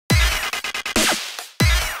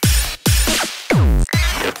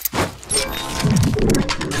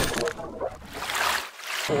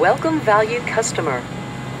Welcome, valued customer.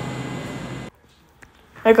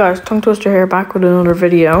 Hey guys, Tongue Twister here, back with another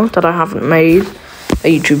video that I haven't made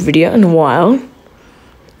a YouTube video in a while.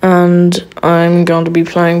 And I'm going to be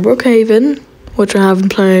playing Brookhaven, which I haven't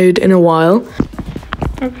played in a while.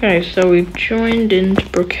 Okay, so we've joined into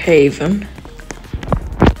Brookhaven.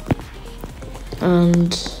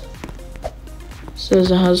 And it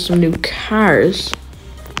says it has some new cars,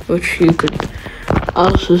 which you could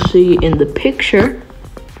also see in the picture.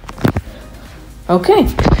 Okay,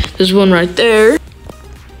 there's one right there.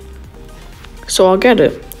 So I'll get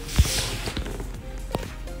it.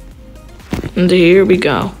 And here we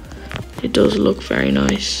go. It does look very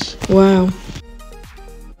nice. Wow.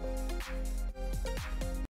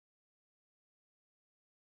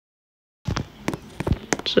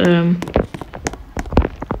 It's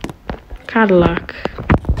Cadillac.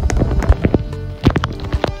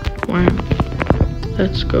 Wow.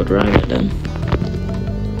 Let's go drive it then.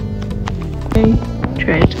 Okay.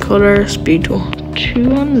 Change color, speed to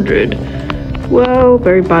 200. Whoa,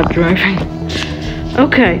 very bad driving.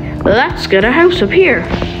 Okay, let's get a house up here.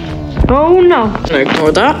 Oh no.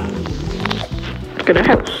 Ignore that. Let's get a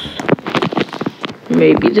house.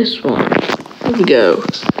 Maybe this one. Here we go.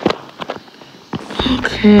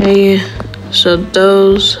 Okay, so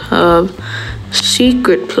those have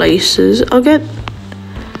secret places. I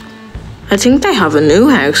think they have a new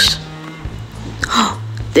house. Oh,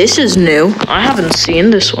 this is new. I haven't seen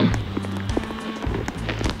this one.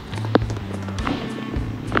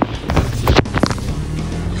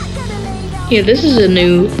 Yeah, this is a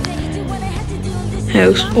new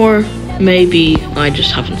house, or maybe I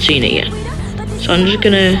just haven't seen it yet. So I'm just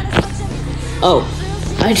gonna... Oh,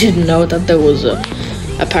 I didn't know that there was a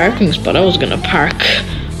parking spot. I was gonna park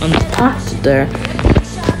on the path there.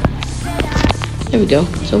 There we go,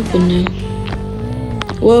 it's open now.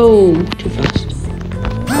 Whoa, too fast.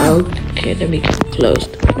 Okay, let me get it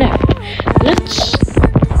closed. Now, let's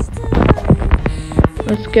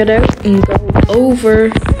get out and go over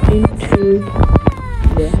into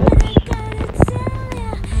the house.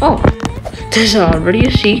 Oh, there's already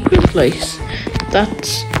a secret place.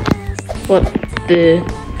 That's what the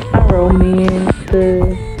arrow means.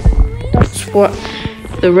 That's what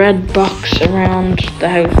the red box around the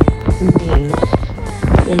house means.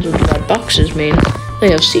 The ones with the red boxes mean they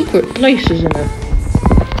have secret places in it.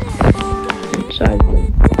 Inside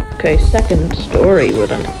them. Okay, second story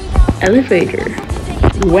with an elevator.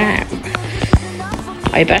 Wow.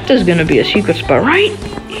 I bet there's gonna be a secret spot right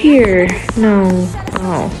here. No.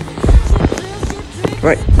 Oh.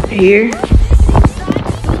 Right here.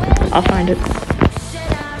 I'll find it.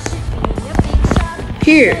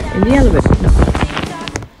 Here, in the elevator. No.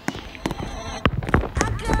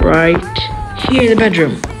 Right here in the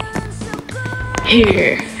bedroom.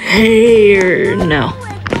 Here. No.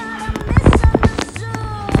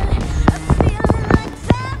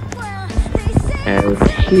 Out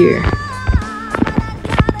here.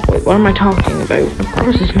 Wait, what am I talking about? Of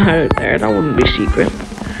course it's not out there. That wouldn't be secret.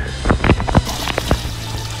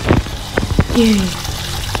 Yeah.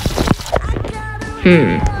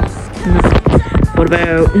 No. What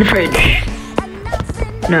about in the fridge?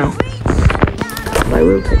 No. I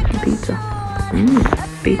will take some pizza.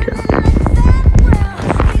 Pizza.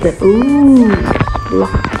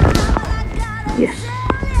 Lock. Yes.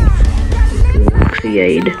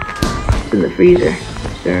 Create in the freezer.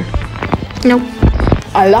 There. Nope.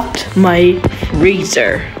 I locked my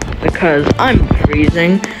freezer because I'm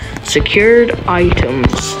freezing secured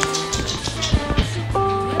items.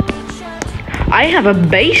 I have a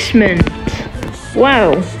basement.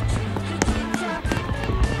 Wow.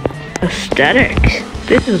 Aesthetic.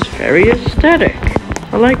 This is very aesthetic.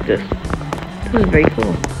 I like this. This is very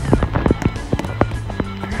cool.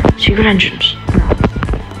 Secret entrance.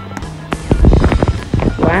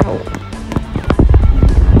 Wow.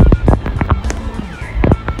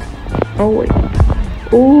 Oh wait.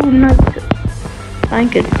 Oh, nice.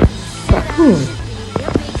 Blanket. Raccoon.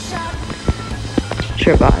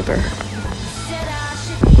 Survivor.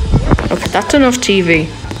 Okay, that's enough TV.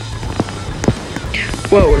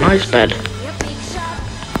 Whoa, nice bed.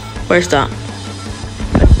 Where's that?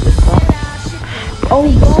 Oh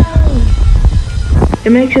wow!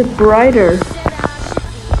 It makes it brighter.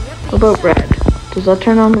 What about red? Does that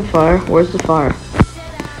turn on the fire? Where's the fire?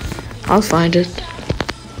 I'll find it.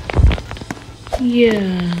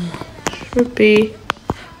 Yeah, should be.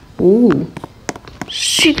 Ooh,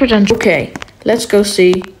 secret entrance. Okay, let's go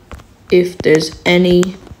see if there's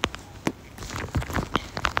any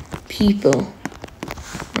people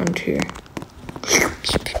around here.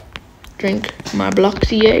 Drink my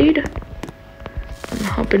Bloxiade and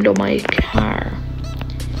hop into my car.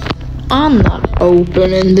 I'm not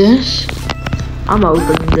opening this. I'm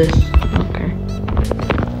opening this. Okay.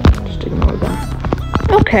 Just ignore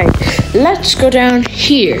that. Okay, let's go down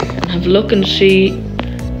here and have a look and see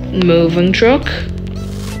moving truck.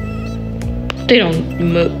 They don't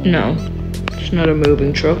move. No, it's not a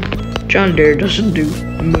moving truck. John Deere doesn't do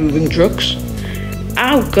moving trucks.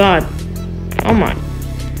 Oh God. Oh my.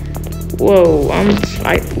 Whoa,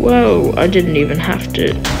 whoa, I didn't even have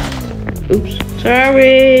to. Oops,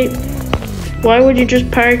 sorry. Why would you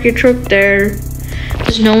just park your truck there?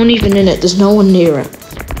 There's no one even in it. There's no one near it.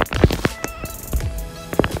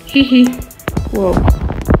 Hee hee. Whoa.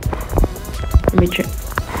 Let me check.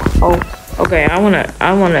 Oh, okay. I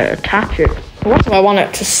wanna attach it. What do I want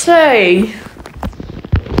it to say?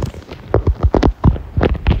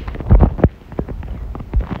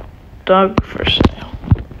 Dog for sale.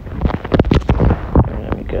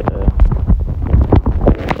 Let me get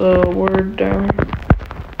a word down.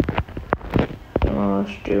 Oh,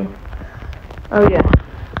 let's do. Oh yeah.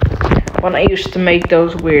 When I used to make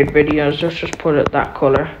those weird videos, let's just put it that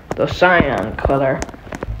color, the cyan color,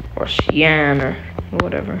 or cyan, or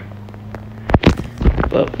whatever.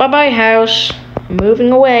 But bye bye house. I'm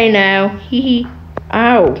moving away now. Hee hee.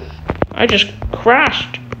 Ow! I just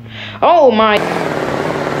crashed. Oh my.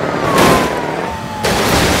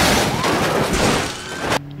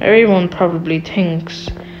 Everyone probably thinks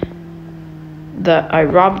that I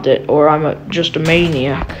robbed it or I'm just a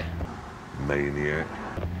maniac. Maniac.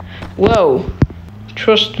 Whoa,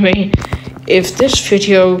 trust me, if this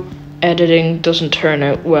video editing doesn't turn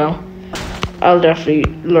out well, I'll definitely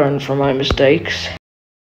learn from my mistakes.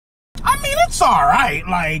 I mean, it's alright,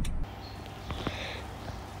 like...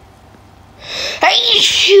 Hey,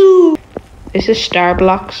 shoo! Is this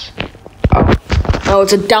Starbucks? Oh,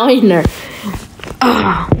 it's a diner.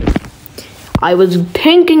 Ah. I was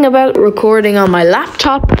thinking about recording on my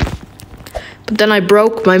laptop, but then I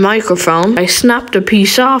broke my microphone. I snapped a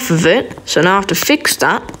piece off of it, so now I have to fix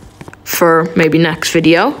that for maybe next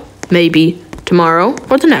video, maybe tomorrow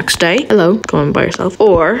or the next day. Hello, going by yourself.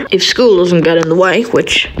 Or if school doesn't get in the way,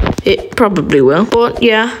 which it probably will. But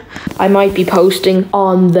yeah, I might be posting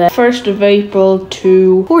on the 1st of April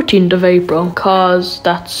to 14th of April, because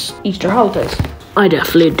that's Easter holidays. I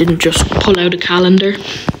definitely didn't just pull out a calendar.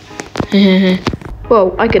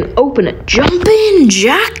 Whoa, I can open it. Jump in,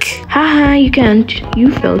 Jack! Haha, you can't.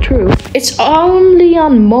 You fell through. It's only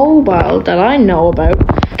on mobile that I know about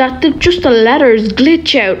that just the letters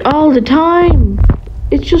glitch out all the time.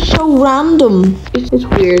 It's just so random. It's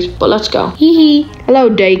weird, but let's go. Hee hee. Hello,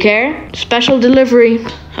 daycare. Special delivery.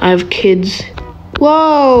 I have kids.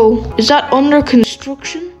 Whoa, is that under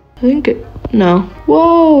construction? I think it... No.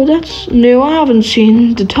 Whoa, that's new. I haven't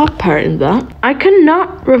seen the top part in that. I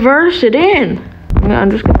cannot reverse it in.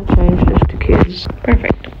 I'm just gonna change this to kids.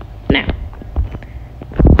 Perfect. Now.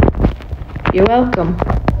 You're welcome.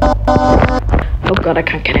 Oh God, I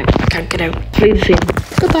can't get out. I can't get out. Please see.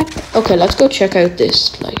 Go back. Okay, let's go check out this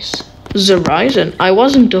place. Verizon. I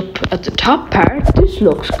wasn't up at the top part. This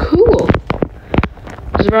looks cool.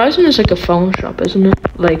 Verizon is like a phone shop, isn't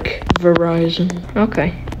it? Like Verizon.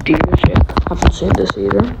 Okay. Dealership. Haven't seen this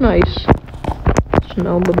either. Nice.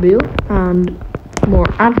 Snowmobile. And more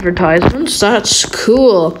advertisements. That's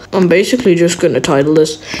cool. I'm basically just going to title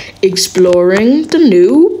this Exploring the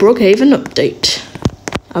New Brookhaven Update.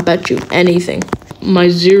 I bet you anything. My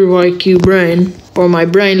zero IQ brain, or my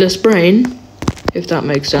brainless brain, if that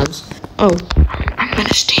makes sense. Oh, I'm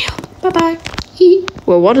gonna steal. Bye-bye.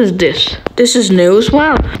 Well, what is this? This is new as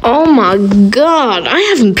well. Oh my God, I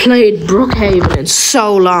haven't played Brookhaven in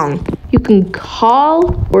so long. You can call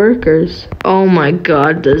workers. Oh my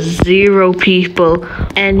God, there's 0 people,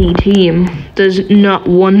 any team. There's not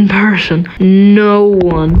one person, no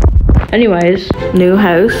one. Anyways, new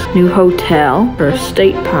house, new hotel for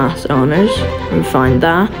state pass owners. We find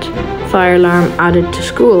that. Fire alarm added to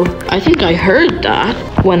school. I think I heard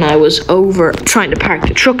that when I was over trying to park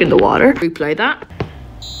the truck in the water. Replay that.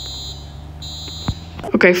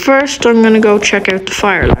 Okay, first I'm gonna go check out the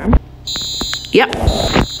fire alarm. Yep.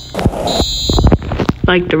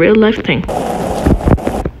 Like the real life thing.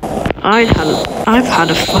 I've had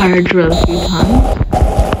a fire drill a few times.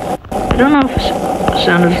 I don't know if it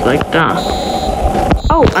sounded like that.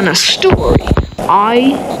 Oh, and a story.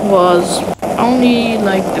 I was only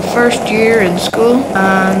like the first year in school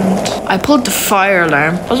and I pulled the fire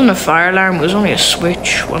alarm. It wasn't a fire alarm, it was only a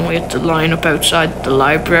switch when we had to line up outside the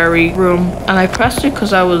library room. And I pressed it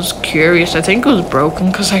because I was curious. I think it was broken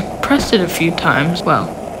because I pressed it a few times. Well,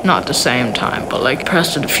 Not at the same time, but like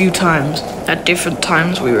pressed it a few times at different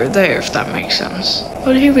times we were there, if that makes sense.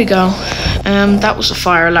 Well, here we go. That was a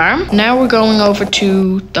fire alarm. Now we're going over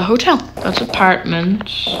to the hotel. That's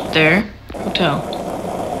apartments there. Hotel.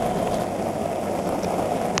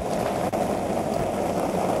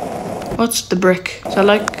 What's the brick? Is that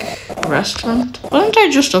like a restaurant? Wasn't I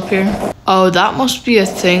just up here? Oh, that must be a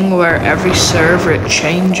thing where every server it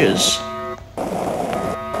changes.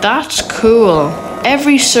 That's cool.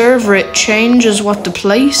 Every server it changes what the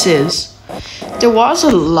place is. There was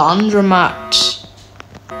a laundromat.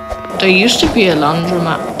 There used to be a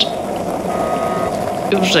laundromat.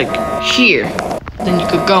 It was like here. Then you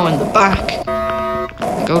could go in the back.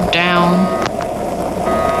 Go down.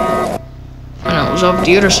 And it was over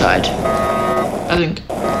the other side, I think.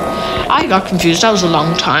 I got confused, that was a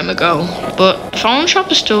long time ago. But the phone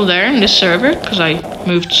shop is still there in this server because I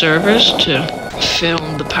moved servers to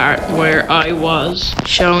film the part where I was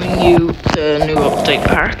showing you the new update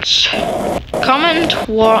parts. Comment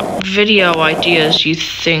what video ideas you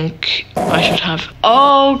think I should have.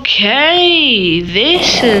 Okay,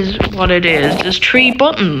 this is what it is. There's 3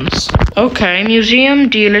 buttons. Okay, museum,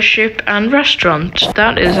 dealership, and restaurant.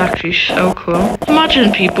 That is actually so cool.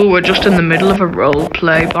 Imagine people were just in the middle of a role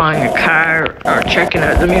play, buying a car, or checking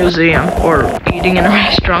out the museum, or eating in a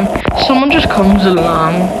restaurant. Someone just comes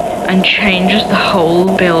along and changes the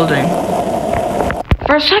whole building.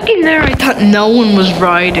 For a second there, I thought no one was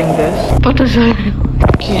riding this, but there's a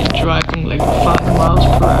kid driving like 5 miles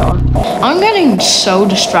per hour. I'm getting so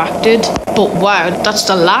distracted, but wow, that's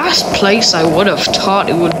the last place I would have thought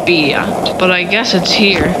it would be at. But I guess it's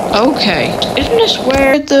here. Okay, isn't this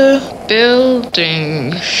where the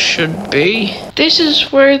building should be? This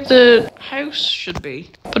is where the house should be,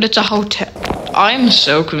 but it's a hotel. I'm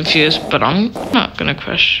so confused, but I'm not gonna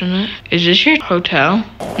question it. Is this your hotel?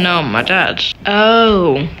 No, my dad's.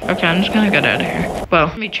 Oh, okay, I'm just gonna get out of here. Well,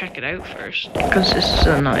 let me check it out first, because this is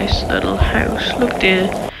a nice little house. Look,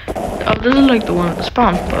 oh, this is like the one at the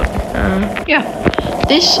spawn, but yeah,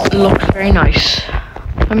 this looks very nice.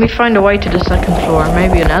 Let me find a way to the 2nd floor.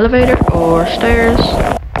 Maybe an elevator or stairs.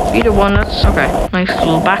 Either one. That's okay. Nice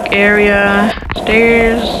little back area.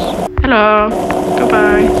 Stairs. Hello.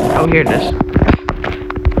 Goodbye. Oh, here it is.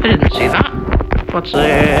 I didn't see that. What's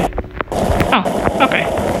it? Oh, okay.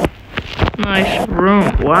 Nice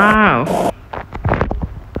room. Wow.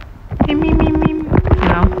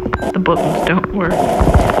 No, the buttons don't work.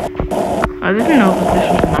 I didn't know that this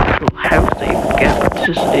was an actual house that you could get, but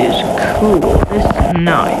this is cool. This is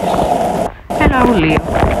nice. Hello, Leo.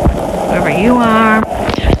 Wherever you are.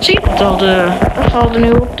 See, that's all the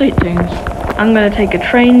new update things. I'm gonna take a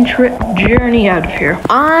train trip journey out of here.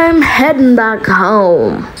 I'm heading back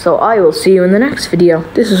home, so I will see you in the next video.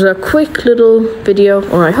 This is a quick little video,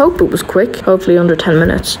 or I hope it was quick, hopefully under 10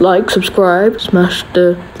 minutes. Like, subscribe, smash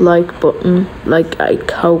the like button like a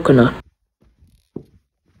coconut.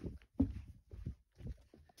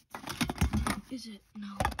 Is it?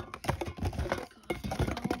 No.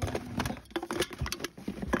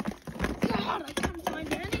 God, I can't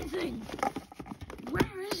find anything.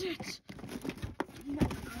 Where is it?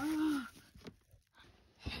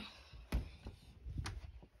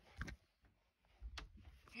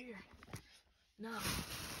 Here. No.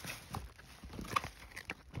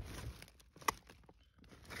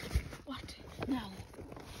 What? No.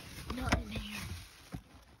 Not in here.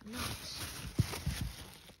 Not.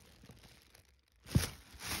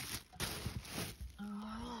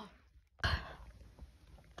 Oh.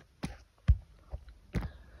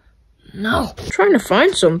 No. I'm trying to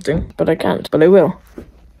find something, but I can't. But I will.